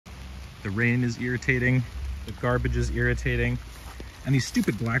The rain is irritating. The garbage is irritating. And these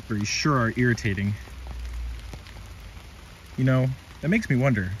stupid blackberries sure are irritating. You know, that makes me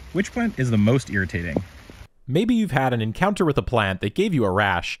wonder, which plant is the most irritating? Maybe you've had an encounter with a plant that gave you a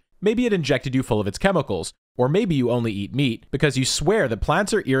rash. Maybe it injected you full of its chemicals. Or maybe you only eat meat because you swear that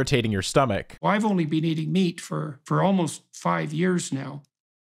plants are irritating your stomach. Well, I've only been eating meat for almost 5 years now.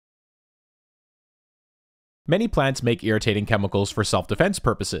 Many plants make irritating chemicals for self-defense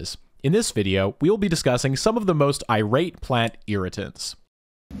purposes. In this video, we will be discussing some of the most irate plant irritants.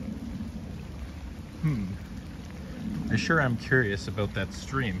 I sure am curious about that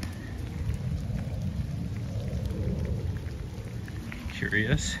stream.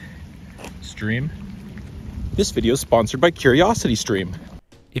 Curious stream. This video is sponsored by CuriosityStream.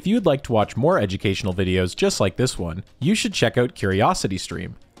 If you would like to watch more educational videos just like this one, you should check out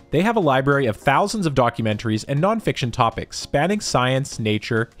CuriosityStream. They have a library of thousands of documentaries and nonfiction topics spanning science,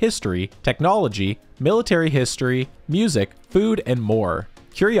 nature, history, technology, military history, music, food, and more.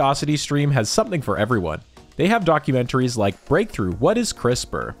 CuriosityStream has something for everyone. They have documentaries like Breakthrough, What is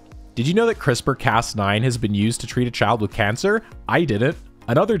CRISPR? Did you know that CRISPR-Cas9 has been used to treat a child with cancer? I didn't.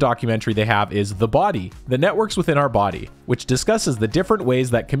 Another documentary they have is The Body, the networks within our body, which discusses the different ways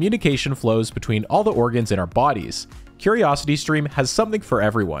that communication flows between all the organs in our bodies. CuriosityStream has something for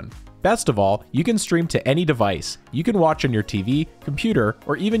everyone. Best of all, you can stream to any device. You can watch on your TV, computer,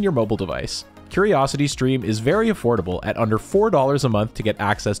 or even your mobile device. CuriosityStream is very affordable at under $4 a month to get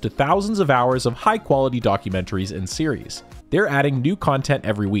access to thousands of hours of high-quality documentaries and series. They're adding new content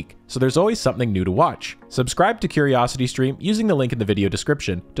every week, so there's always something new to watch. Subscribe to CuriosityStream using the link in the video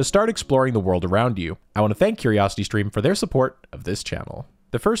description to start exploring the world around you. I want to thank CuriosityStream for their support of this channel.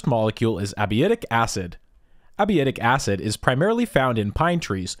 The first molecule is Abic Acid. Abic acid is primarily found in pine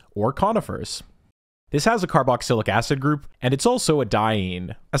trees or conifers. This has a carboxylic acid group, and it's also a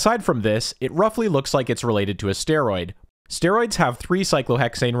diene. Aside from this, it roughly looks like it's related to a steroid. Steroids have 3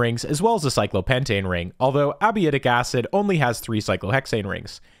 cyclohexane rings as well as a cyclopentane ring, although abic acid only has 3 cyclohexane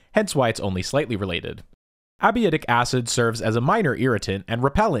rings, hence why it's only slightly related. Abic acid serves as a minor irritant and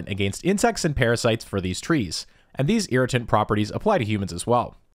repellent against insects and parasites for these trees, and these irritant properties apply to humans as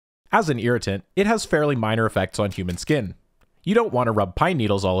well. As an irritant, it has fairly minor effects on human skin. You don't want to rub pine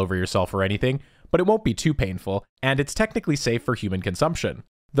needles all over yourself or anything, but it won't be too painful, and it's technically safe for human consumption.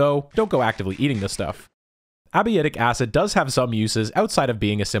 Though, don't go actively eating this stuff. Abic acid does have some uses outside of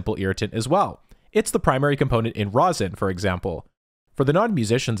being a simple irritant as well. It's the primary component in rosin, for example. For the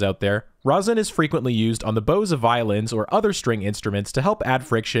non-musicians out there, rosin is frequently used on the bows of violins or other string instruments to help add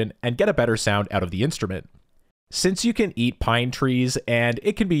friction and get a better sound out of the instrument. Since you can eat pine trees and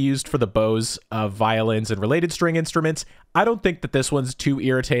it can be used for the bows of violins and related string instruments, I don't think that this one's too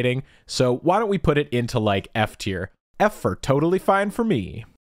irritating, so why don't we put it into like F tier? F for totally fine for me.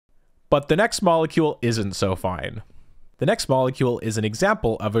 But the next molecule isn't so fine. The next molecule is an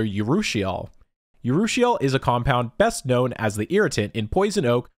example of a Urushiol. Urushiol is a compound best known as the irritant in poison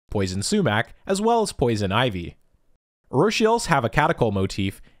oak, poison sumac, as well as poison ivy. Urushiols have a catechol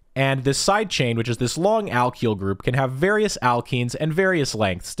motif, and this side chain, which is this long alkyl group, can have various alkenes and various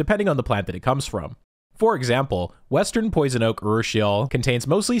lengths depending on the plant that it comes from. For example, western poison oak urushiol contains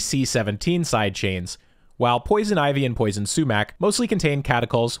mostly C17 side chains, while poison ivy and poison sumac mostly contain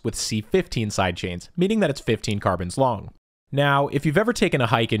catechols with C15 side chains, meaning that it's 15 carbons long. Now, if you've ever taken a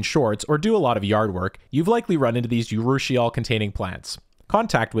hike in shorts or do a lot of yard work, you've likely run into these urushiol-containing plants.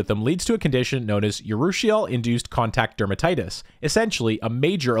 Contact with them leads to a condition known as urushiol-induced contact dermatitis, essentially a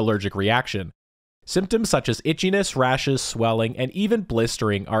major allergic reaction. Symptoms such as itchiness, rashes, swelling, and even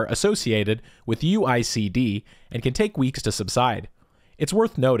blistering are associated with UICD and can take weeks to subside. It's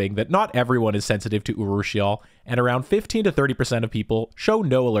worth noting that not everyone is sensitive to urushiol, and around 15 to 30% of people show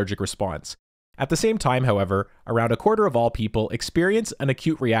no allergic response. At the same time, however, around a quarter of all people experience an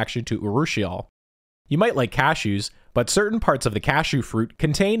acute reaction to urushiol. You might like cashews, but certain parts of the cashew fruit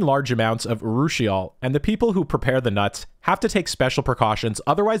contain large amounts of urushiol, and the people who prepare the nuts have to take special precautions,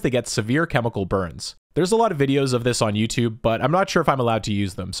 otherwise they get severe chemical burns. There's a lot of videos of this on YouTube, but I'm not sure if I'm allowed to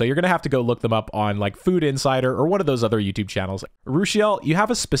use them, so you're gonna have to go look them up on like Food Insider or one of those other YouTube channels. Urushiol, you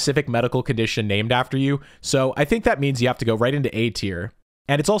have a specific medical condition named after you, so I think that means you have to go right into A tier.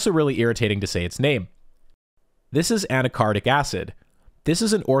 And it's also really irritating to say its name. This is Anacardic Acid. This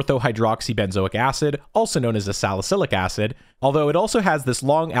is an orthohydroxybenzoic acid, also known as a salicylic acid, although it also has this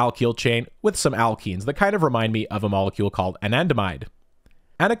long alkyl chain with some alkenes that kind of remind me of a molecule called anandamide.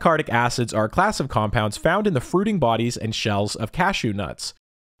 Anacardic acids are a class of compounds found in the fruiting bodies and shells of cashew nuts.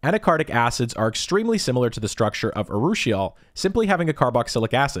 Anacardic acids are extremely similar to the structure of urushiol, simply having a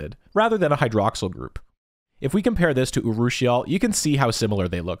carboxylic acid, rather than a hydroxyl group. If we compare this to Urushiol, you can see how similar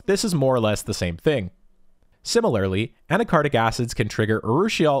they look. This is more or less the same thing. Similarly, anacardic acids can trigger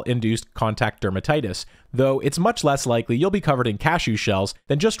Urushiol-induced contact dermatitis, though it's much less likely you'll be covered in cashew shells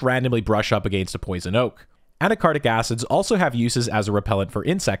than just randomly brush up against a poison oak. Anacardic acids also have uses as a repellent for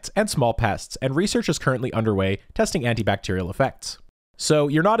insects and small pests, and research is currently underway testing antibacterial effects. So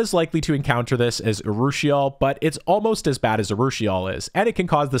you're not as likely to encounter this as Urushiol, but it's almost as bad as Urushiol is, and it can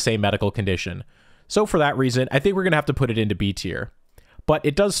cause the same medical condition. So for that reason, I think we're going to have to put it into B tier. But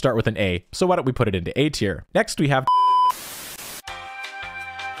it does start with an A, so why don't we put it into A tier? Next we have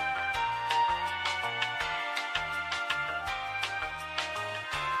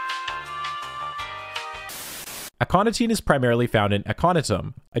Aconitine is primarily found in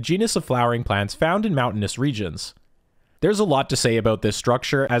Aconitum, a genus of flowering plants found in mountainous regions. There's a lot to say about this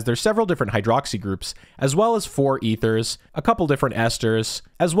structure, as there's several different hydroxy groups, as well as 4 ethers, a couple different esters,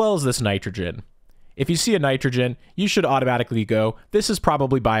 as well as this nitrogen. If you see a nitrogen, you should automatically go, this is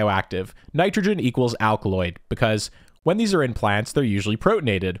probably bioactive. Nitrogen equals alkaloid, because when these are in plants, they're usually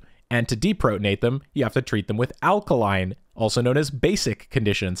protonated, and to deprotonate them, you have to treat them with alkaline, also known as basic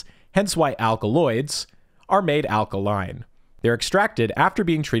conditions, hence why alkaloids are made alkaline. They're extracted after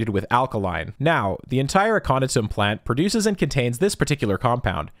being treated with alkaline. Now, the entire Aconitum plant produces and contains this particular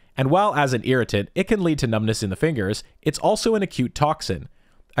compound, and while as an irritant, it can lead to numbness in the fingers, it's also an acute toxin.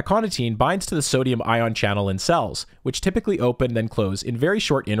 Aconitine binds to the sodium ion channel in cells, which typically open then close in very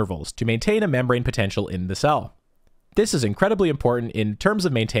short intervals to maintain a membrane potential in the cell. This is incredibly important in terms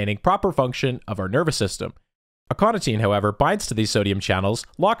of maintaining proper function of our nervous system. Aconitine, however, binds to these sodium channels,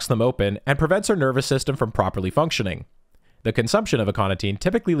 locks them open, and prevents our nervous system from properly functioning. The consumption of aconitine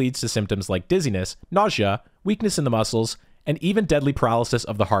typically leads to symptoms like dizziness, nausea, weakness in the muscles, and even deadly paralysis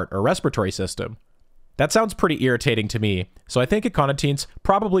of the heart or respiratory system. That sounds pretty irritating to me, so I think aconitine's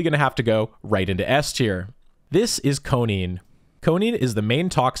probably going to have to go right into S tier. This is conine. Conine is the main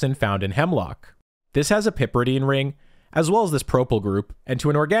toxin found in hemlock. This has a piperidine ring, as well as this propyl group, and to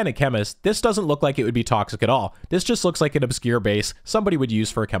an organic chemist, this doesn't look like it would be toxic at all. This just looks like an obscure base somebody would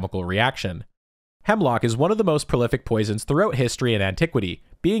use for a chemical reaction. Hemlock is one of the most prolific poisons throughout history and antiquity,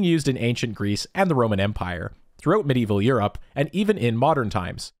 being used in ancient Greece and the Roman Empire, throughout medieval Europe, and even in modern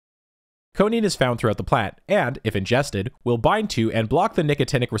times. Conine is found throughout the plant, and, if ingested, will bind to and block the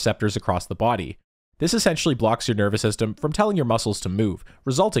nicotinic receptors across the body. This essentially blocks your nervous system from telling your muscles to move,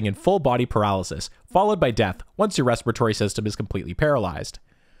 resulting in full body paralysis, followed by death once your respiratory system is completely paralyzed.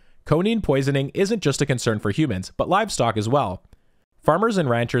 Conine poisoning isn't just a concern for humans, but livestock as well. Farmers and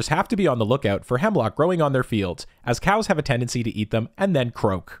ranchers have to be on the lookout for hemlock growing on their fields, as cows have a tendency to eat them and then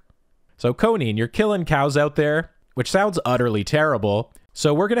croak. So conine, you're killing cows out there, which sounds utterly terrible,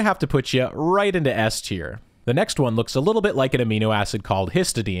 so we're going to have to put you right into S tier. The next one looks a little bit like an amino acid called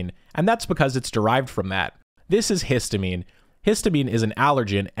histidine, and that's because it's derived from that. This is histamine. Histamine is an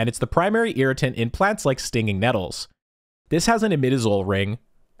allergen, and it's the primary irritant in plants like stinging nettles. This has an imidazole ring,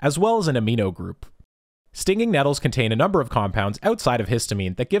 as well as an amino group. Stinging nettles contain a number of compounds outside of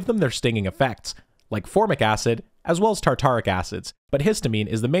histamine that give them their stinging effects, like formic acid, as well as tartaric acids, but histamine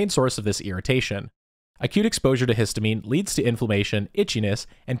is the main source of this irritation. Acute exposure to histamine leads to inflammation, itchiness,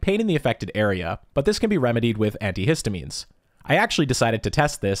 and pain in the affected area, but this can be remedied with antihistamines. I actually decided to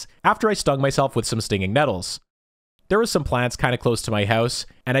test this after I stung myself with some stinging nettles. There were some plants kind of close to my house,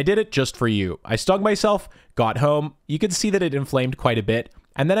 and I did it just for you. I stung myself, got home, you could see that it inflamed quite a bit,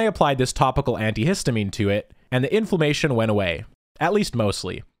 and then I applied this topical antihistamine to it, and the inflammation went away. At least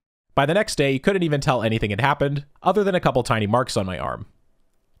mostly. By the next day, you couldn't even tell anything had happened, other than a couple tiny marks on my arm.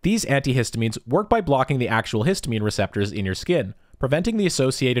 These antihistamines work by blocking the actual histamine receptors in your skin, preventing the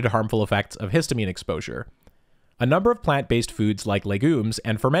associated harmful effects of histamine exposure. A number of plant-based foods like legumes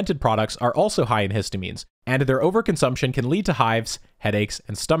and fermented products are also high in histamines, and their overconsumption can lead to hives, headaches,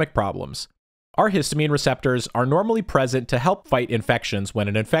 and stomach problems. Our histamine receptors are normally present to help fight infections when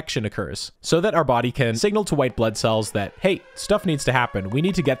an infection occurs, so that our body can signal to white blood cells that, hey, stuff needs to happen, we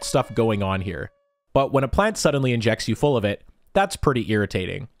need to get stuff going on here. But when a plant suddenly injects you full of it, that's pretty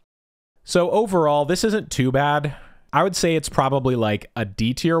irritating. So overall, this isn't too bad. I would say it's probably like a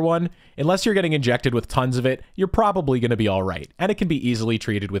D tier one. Unless you're getting injected with tons of it, you're probably going to be alright, and it can be easily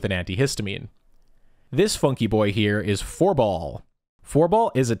treated with an antihistamine. This funky boy here is Fourball.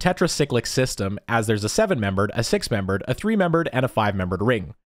 Fourball is a tetracyclic system, as there's a 7-membered, a 6-membered, a 3-membered, and a 5-membered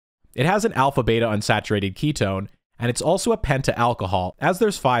ring. It has an alpha-beta unsaturated ketone, and it's also a penta-alcohol, as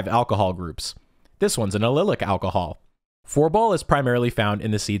there's 5 alcohol groups. This one's an allylic alcohol. Fourball is primarily found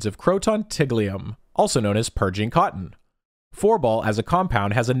in the seeds of Croton tiglium, also known as purging cotton. Fourball as a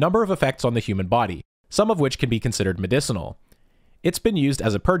compound has a number of effects on the human body, some of which can be considered medicinal. It's been used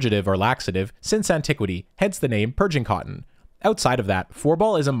as a purgative or laxative since antiquity, hence the name purging cotton. Outside of that,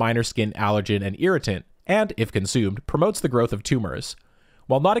 Fourball is a minor skin allergen and irritant, and, if consumed, promotes the growth of tumors.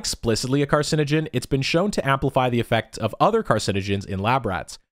 While not explicitly a carcinogen, it's been shown to amplify the effects of other carcinogens in lab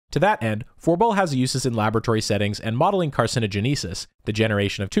rats. To that end, Fourball has uses in laboratory settings and modeling carcinogenesis, the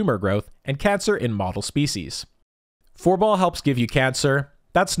generation of tumor growth, and cancer in model species. Fourball helps give you cancer.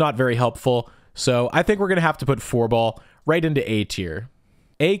 That's not very helpful, so I think we're going to have to put Fourball right into A tier.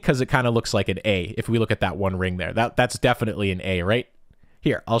 A because it kind of looks like an A if we look at that one ring there. That's definitely an A, right?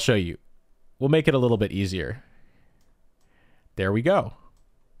 Here, I'll show you. We'll make it a little bit easier. There we go.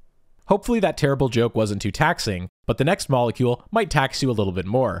 Hopefully that terrible joke wasn't too taxing, but the next molecule might tax you a little bit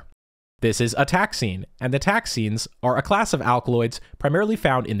more. This is a taxine, and the taxines are a class of alkaloids primarily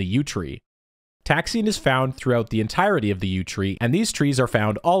found in the yew tree. Taxine is found throughout the entirety of the yew tree, and these trees are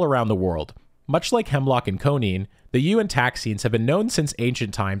found all around the world. Much like hemlock and conine, the yew and taxines have been known since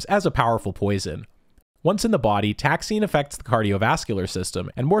ancient times as a powerful poison. Once in the body, taxine affects the cardiovascular system,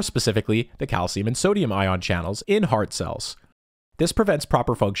 and more specifically, the calcium and sodium ion channels in heart cells. This prevents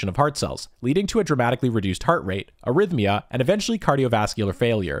proper function of heart cells, leading to a dramatically reduced heart rate, arrhythmia, and eventually cardiovascular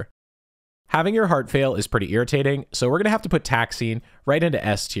failure. Having your heart fail is pretty irritating, so we're going to have to put taxine right into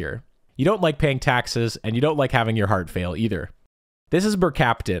S tier. You don't like paying taxes, and you don't like having your heart fail either. This is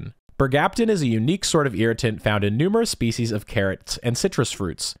bergaptin. Bergaptin is a unique sort of irritant found in numerous species of carrots and citrus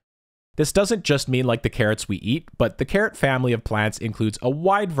fruits. This doesn't just mean like the carrots we eat, but the carrot family of plants includes a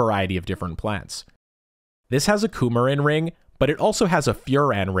wide variety of different plants. This has a coumarin ring, but it also has a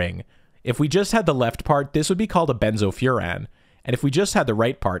furan ring. If we just had the left part, this would be called a benzofuran, and if we just had the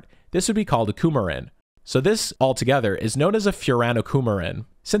right part, this would be called a coumarin. So this, altogether, is known as a furanocoumarin,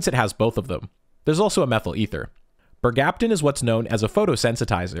 since it has both of them. There's also a methyl ether. Bergaptin is what's known as a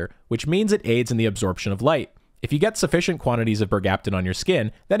photosensitizer, which means it aids in the absorption of light. If you get sufficient quantities of bergaptin on your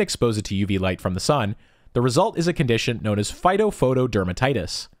skin, then expose it to UV light from the sun, the result is a condition known as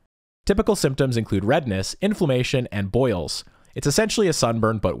phytophotodermatitis. Typical symptoms include redness, inflammation, and boils. It's essentially a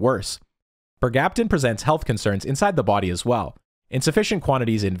sunburn, but worse. Bergaptin presents health concerns inside the body as well. In sufficient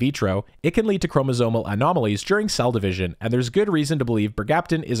quantities in vitro, it can lead to chromosomal anomalies during cell division, and there's good reason to believe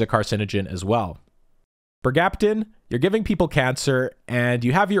bergaptin is a carcinogen as well. Bergaptin, you're giving people cancer, and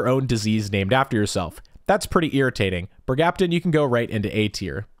you have your own disease named after yourself. That's pretty irritating. Bergaptin, you can go right into A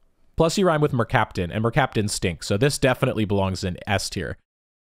tier. Plus you rhyme with mercaptan, and mercaptan stinks, so this definitely belongs in S tier.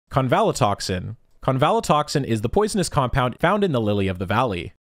 Convalatoxin. Convalatoxin is the poisonous compound found in the lily of the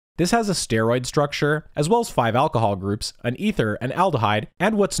valley. This has a steroid structure, as well as 5 alcohol groups, an ether, an aldehyde,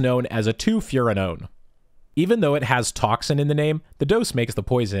 and what's known as a 2-furanone. Even though it has toxin in the name, the dose makes the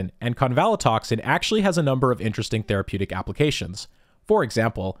poison, and convalatoxin actually has a number of interesting therapeutic applications. For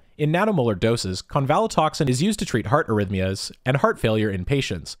example, in nanomolar doses, convalatoxin is used to treat heart arrhythmias and heart failure in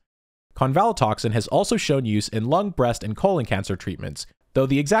patients. Convalatoxin has also shown use in lung, breast, and colon cancer treatments, though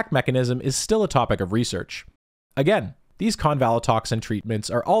the exact mechanism is still a topic of research. Again, these convalatoxin treatments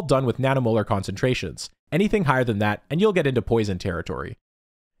are all done with nanomolar concentrations. Anything higher than that, and you'll get into poison territory.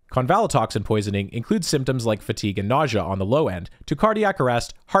 Convalatoxin poisoning includes symptoms like fatigue and nausea on the low end, to cardiac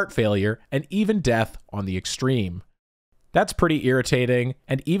arrest, heart failure, and even death on the extreme. That's pretty irritating,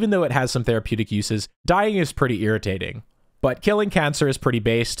 and even though it has some therapeutic uses, dying is pretty irritating. But killing cancer is pretty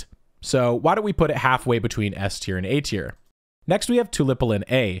based, so why don't we put it halfway between S tier and A tier? Next we have Tulipalin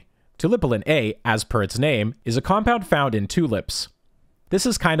A. Tulipalin A, as per its name, is a compound found in tulips. This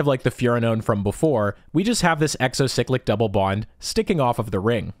is kind of like the furanone from before, we just have this exocyclic double bond sticking off of the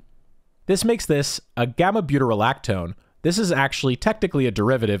ring. This makes this a gamma-butyrolactone. This is actually technically a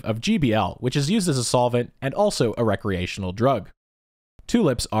derivative of GBL, which is used as a solvent and also a recreational drug.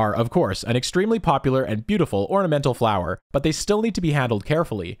 Tulips are, of course, an extremely popular and beautiful ornamental flower, but they still need to be handled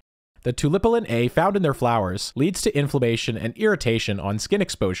carefully. The Tulipalin A found in their flowers leads to inflammation and irritation on skin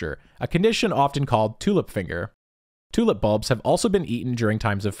exposure, a condition often called tulip finger. Tulip bulbs have also been eaten during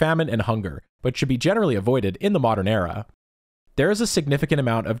times of famine and hunger, but should be generally avoided in the modern era. There is a significant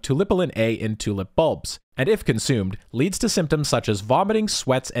amount of Tulipalin A in tulip bulbs, and if consumed, leads to symptoms such as vomiting,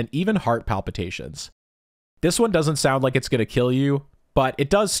 sweats, and even heart palpitations. This one doesn't sound like it's going to kill you, but it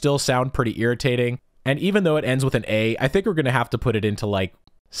does still sound pretty irritating, and even though it ends with an A, I think we're going to have to put it into like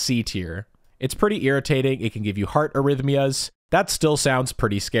C tier. It's pretty irritating, it can give you heart arrhythmias. That still sounds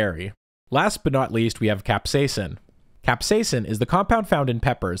pretty scary. Last but not least, we have capsacin. Capsacin is the compound found in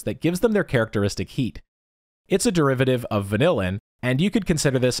peppers that gives them their characteristic heat. It's a derivative of vanillin, and you could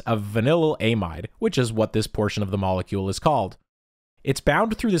consider this a vanillyl amide, which is what this portion of the molecule is called. It's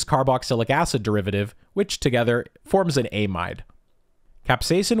bound through this carboxylic acid derivative, which together forms an amide.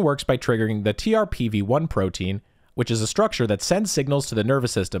 Capsacin works by triggering the TRPV1 protein, which is a structure that sends signals to the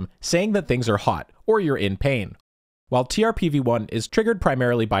nervous system saying that things are hot or you're in pain. While TRPV1 is triggered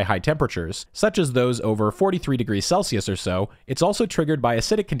primarily by high temperatures, such as those over 43 degrees Celsius or so, it's also triggered by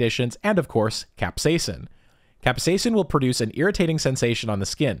acidic conditions and, of course, capsacin. Capsacin will produce an irritating sensation on the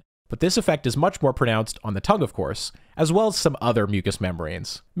skin, but this effect is much more pronounced on the tongue, of course, as well as some other mucous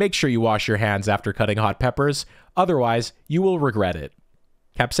membranes. Make sure you wash your hands after cutting hot peppers, otherwise you will regret it.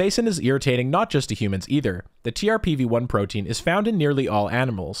 Capsacin is irritating not just to humans either. The TRPV1 protein is found in nearly all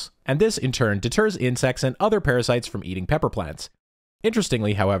animals, and this in turn deters insects and other parasites from eating pepper plants.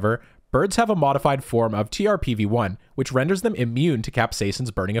 Interestingly, however, birds have a modified form of TRPV1, which renders them immune to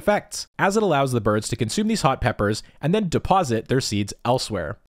capsacin's burning effects, as it allows the birds to consume these hot peppers and then deposit their seeds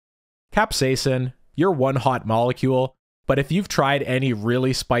elsewhere. Capsacin, you're one hot molecule, but if you've tried any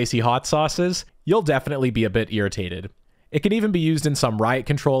really spicy hot sauces, you'll definitely be a bit irritated. It can even be used in some riot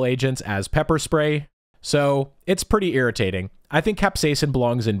control agents as pepper spray, so it's pretty irritating. I think capsacin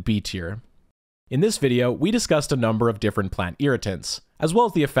belongs in B tier. In this video, we discussed a number of different plant irritants, as well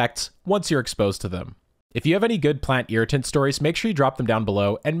as the effects once you're exposed to them. If you have any good plant irritant stories, make sure you drop them down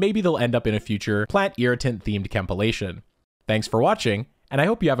below, and maybe they'll end up in a future plant irritant themed compilation. Thanks for watching, and I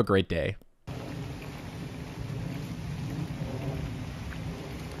hope you have a great day.